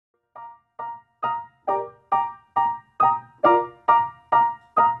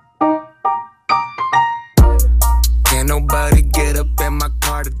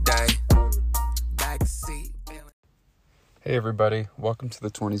Hey everybody, welcome to the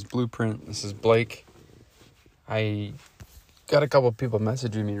 20s Blueprint. This is Blake. I got a couple of people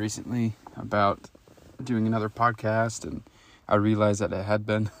messaging me recently about doing another podcast, and I realized that it had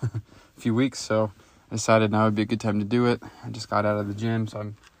been a few weeks, so I decided now would be a good time to do it. I just got out of the gym, so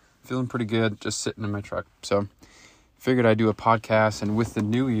I'm feeling pretty good, just sitting in my truck. So figured I'd do a podcast, and with the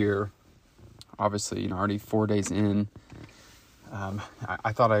new year, obviously, already 4 days in,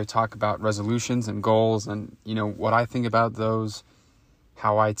 I thought I would talk about resolutions and goals and, what I think about those,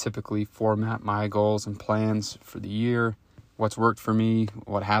 how I typically format my goals and plans for the year, what's worked for me,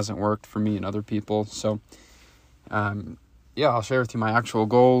 what hasn't worked for me and other people. So, I'll share with you my actual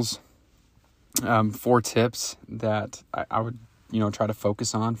goals, 4 tips that I would, try to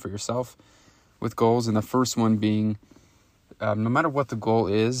focus on for yourself with goals. And the first one being, no matter what the goal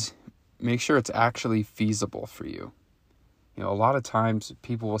is, make sure it's actually feasible for you. A lot of times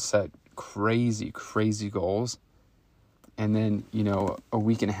people will set crazy goals, and then, a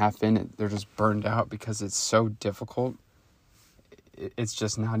week and a half in, they're just burned out because it's so difficult. It's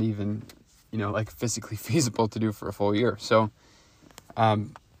just not even, physically feasible to do for a full year. So,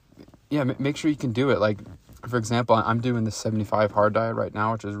 make sure you can do it. Like, for example, I'm doing the 75 hard diet right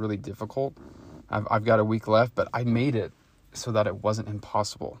now, which is really difficult. I've got a week left, but I made it so that it wasn't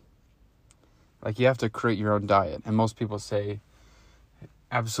impossible. Like, you have to create your own diet. And most people say,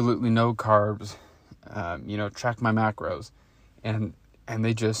 absolutely no carbs, track my macros. And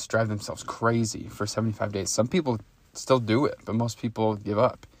they just drive themselves crazy for 75 days. Some people still do it, but most people give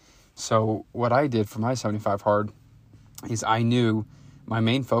up. So what I did for my 75 hard is I knew my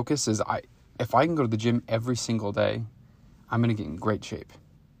main focus is if I can go to the gym every single day, I'm going to get in great shape.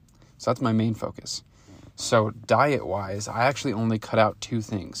 So that's my main focus. So diet-wise, I actually only cut out 2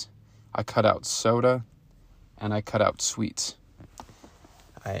 things. I cut out soda, and I cut out sweets.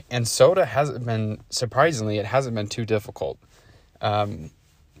 And soda hasn't been too difficult. I'm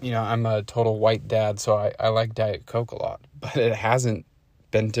a total white dad, so I like Diet Coke a lot. But it hasn't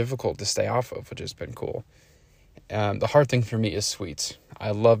been difficult to stay off of, which has been cool. The hard thing for me is sweets.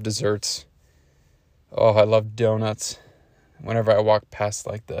 I love desserts. Oh, I love donuts. Whenever I walk past,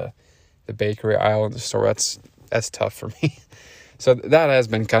 the bakery aisle in the store, that's tough for me. So that has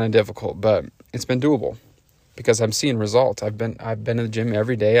been kind of difficult, but it's been doable because I'm seeing results. I've been in the gym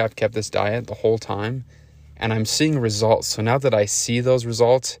every day. I've kept this diet the whole time, and I'm seeing results. So now that I see those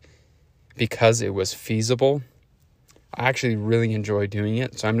results, because it was feasible, I actually really enjoy doing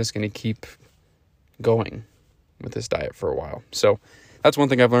it. So I'm just going to keep going with this diet for a while. So that's one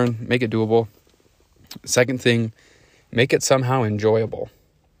thing I've learned. Make it doable. Second thing, make it somehow enjoyable.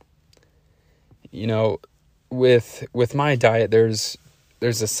 With my diet, there's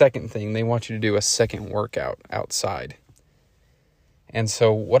a second thing. They want you to do a second workout outside. And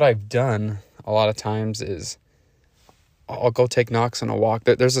so what I've done a lot of times is I'll go take Knox on a walk.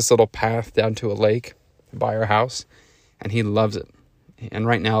 There's this little path down to a lake by our house, and he loves it. And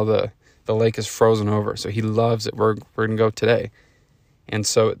right now the lake is frozen over, so he loves it. We're going to go today. And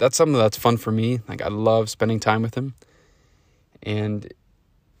so that's something that's fun for me. Like, I love spending time with him. And,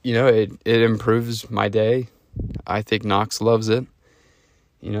 it improves my day. I think Knox loves it,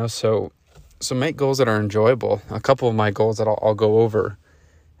 so make goals that are enjoyable. A couple of my goals that I'll go over,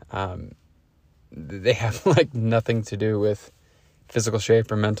 they have nothing to do with physical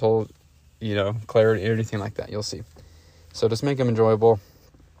shape or mental, clarity or anything like that. You'll see. So just make them enjoyable,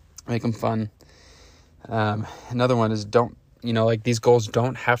 make them fun. Another one is these goals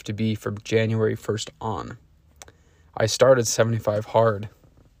don't have to be from January 1st on. I started 75 hard.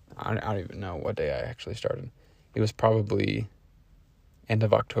 I don't even know what day I actually started. It was probably end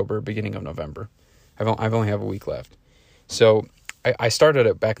of October, beginning of November. I've only have a week left. So I started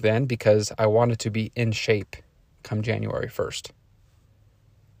it back then because I wanted to be in shape come January 1st.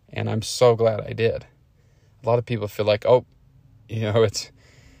 And I'm so glad I did. A lot of people feel like, it's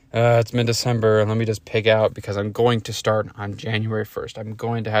mid-December and let me just pig out because I'm going to start on January 1st. I'm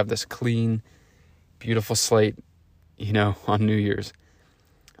going to have this clean, beautiful slate, on New Year's.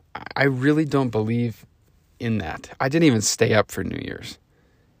 I really don't believe in that. I didn't even stay up for New Year's.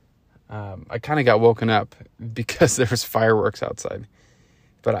 I kind of got woken up because there was fireworks outside.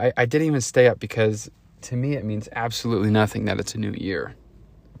 But I didn't even stay up because, to me, it means absolutely nothing that it's a new year.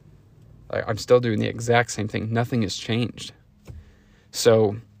 I'm still doing the exact same thing. Nothing has changed.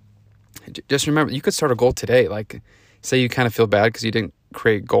 So just remember, you could start a goal today. Say you kind of feel bad because you didn't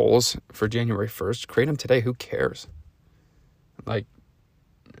create goals for January 1st. Create them today. Who cares?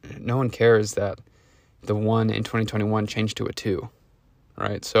 No one cares that the 1 in 2021 changed to a 2,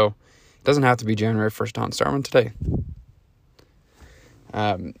 right? So it doesn't have to be January 1st on. Start one today.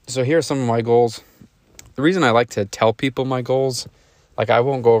 So here are some of my goals. the reason I like to tell people my goals, like I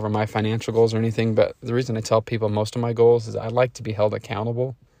won't go over my financial goals or anything, but the reason I tell people most of my goals is I like to be held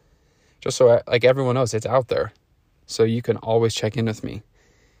accountable. Just so like everyone knows it's out there. So you can always check in with me.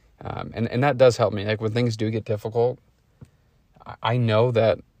 And that does help me. Like when things do get difficult, I know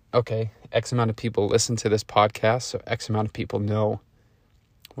that, okay, X amount of people listen to this podcast, so X amount of people know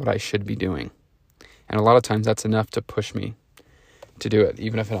what I should be doing. And a lot of times that's enough to push me to do it,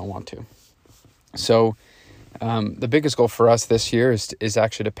 even if I don't want to. So the biggest goal for us this year is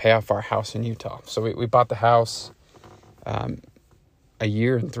actually to pay off our house in Utah. So we bought the house a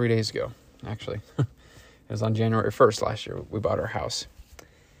year and 3 days ago, actually. It was on January 1st last year we bought our house.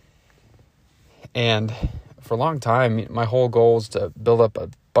 And for a long time, my whole goal is to build up a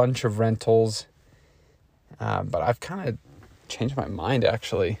bunch of rentals. But I've kind of changed my mind,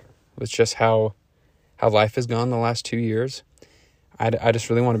 actually, with just how life has gone the last 2 years. I just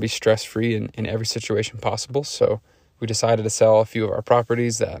really want to be stress-free in every situation possible. So we decided to sell a few of our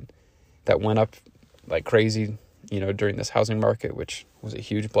properties that went up like crazy, during this housing market, which was a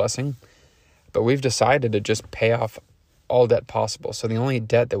huge blessing. But we've decided to just pay off all debt possible. So the only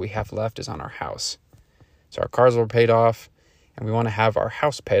debt that we have left is on our house. So our cars were paid off, and we want to have our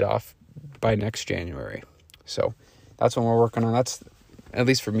house paid off by next January. So that's what we're working on. That's, at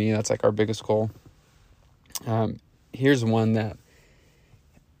least for me, that's like our biggest goal. Here's one that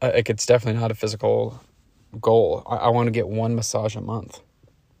it's definitely not a physical goal. I want to get one massage a month.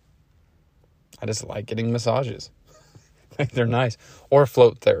 I just like getting massages. They're nice. Or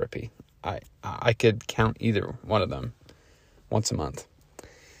float therapy. I could count either one of them once a month.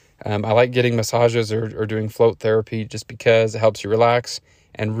 I like getting massages or doing float therapy just because it helps you relax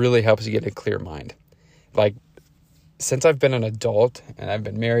and really helps you get a clear mind. Like, since I've been an adult and I've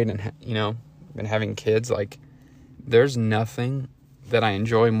been married and, been having kids, like, there's nothing that I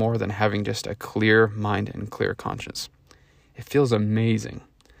enjoy more than having just a clear mind and clear conscience. It feels amazing.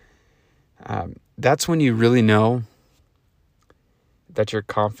 That's when you really know that you're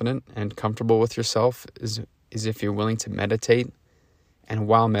confident and comfortable with yourself is if you're willing to meditate, and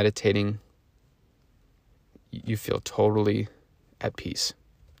while meditating, you feel totally at peace.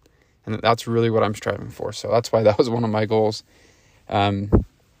 And that's really what I'm striving for. So that's why that was one of my goals.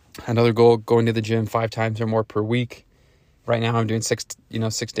 Another goal, going to the gym 5 times or more per week. Right now I'm doing 6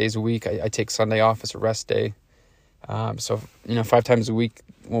 days a week. I take Sunday off as a rest day. So 5 times a week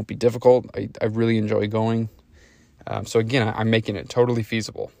won't be difficult. I really enjoy going. So again, I'm making it totally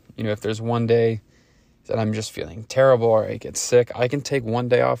feasible. If there's one day that I'm just feeling terrible or I get sick, I can take 1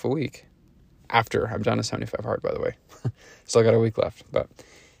 day off a week after I'm done a 75 hard, by the way. Still got a week left. But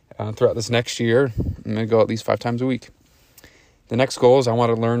throughout this next year, I'm going to go at least 5 times a week. The next goal is I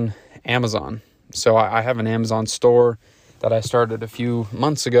want to learn Amazon. So I have an Amazon store that I started a few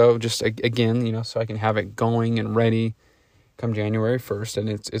months ago, just again, so I can have it going and ready come January 1st. And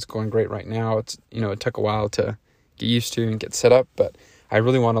it's going great right now. It's, it took a while to get used to and get set up, but I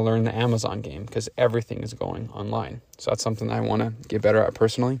really want to learn the Amazon game because everything is going online. So that's something I want to get better at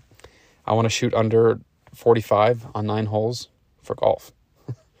personally. I want to shoot under 45 on 9 holes for golf.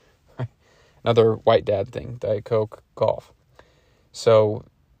 Another white dad thing, Diet Coke, golf. So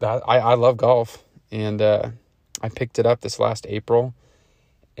that I love golf, and I picked it up this last April,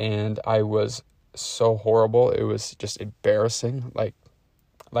 and I was so horrible. It was just embarrassing, like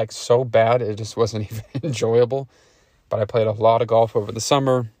so bad it just wasn't even enjoyable. But I played a lot of golf over the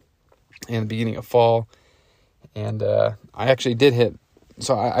summer and the beginning of fall, and I actually did hit.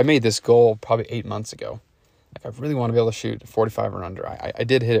 So I made this goal probably 8 months ago. Like, I really want to be able to shoot 45 or under. I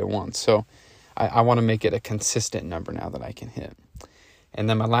did hit it once, so I want to make it a consistent number now that I can hit. And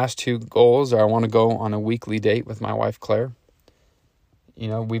then my last 2 goals are I want to go on a weekly date with my wife, Claire.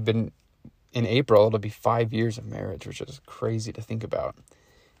 We've been, in April, it'll be 5 years of marriage, which is crazy to think about.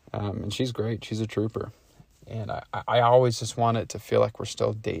 And she's great. She's a trooper. And I always just want it to feel like we're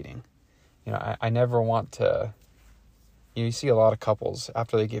still dating. I never want to, you see a lot of couples,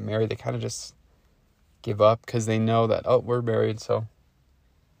 after they get married, they kind of just give up because they know that, oh, we're married, so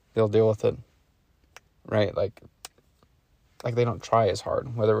they'll deal with it, right? Like they don't try as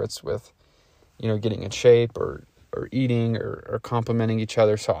hard, whether it's with, getting in shape or eating or complimenting each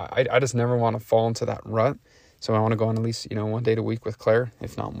other. So I just never want to fall into that rut. So I want to go on at least, 1 day a week with Claire,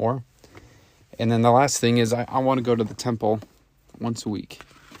 if not more. And then the last thing is I want to go to the temple once a week.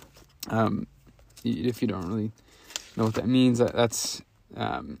 If you don't really know what that means, that's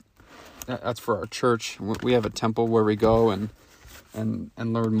for our church. We have a temple where we go and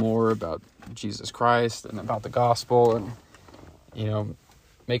learn more about Jesus Christ and about the gospel, and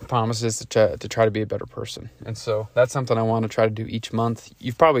make promises to try to be a better person. And so that's something I want to try to do each month.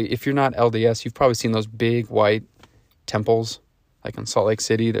 You've probably, if you're not LDS, you've probably seen those big white temples, like in Salt Lake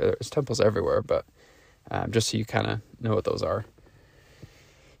City. There's temples everywhere, but just so you kind of know what those are.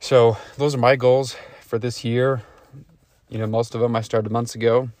 So those are my goals for this year. You know, most of them I started months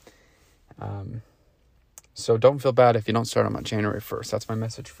ago. So don't feel bad if you don't start them on January 1st. That's my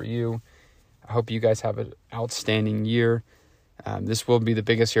message for you. I hope you guys have an outstanding year. This will be the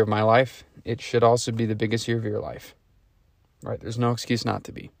biggest year of my life. It should also be the biggest year of your life, right? There's no excuse not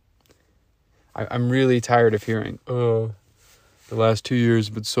to be. I'm really tired of hearing, the last 2 years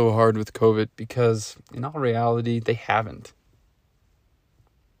have been so hard with COVID, because in all reality, they haven't.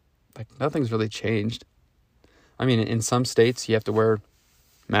 Like, nothing's really changed. I mean, in some states, you have to wear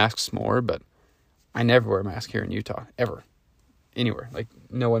masks more, but I never wear a mask here in Utah, ever, anywhere. Like,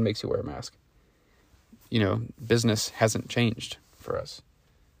 no one makes you wear a mask. You know, business hasn't changed for us.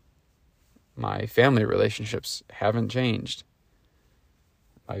 My family relationships haven't changed.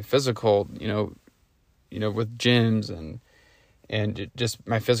 My physical, you know, with gyms and just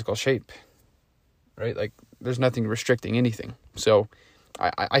my physical shape, right? Like, there's nothing restricting anything. So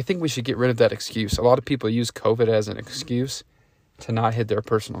I think we should get rid of that excuse. A lot of people use COVID as an excuse to not hit their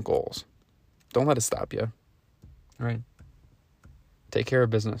personal goals. Don't let it stop you, all right? Take care of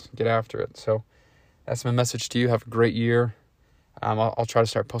business. Get after it. So that's my message to you. Have a great year. I'll try to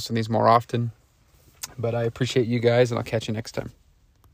start posting these more often. But I appreciate you guys, and I'll catch you next time.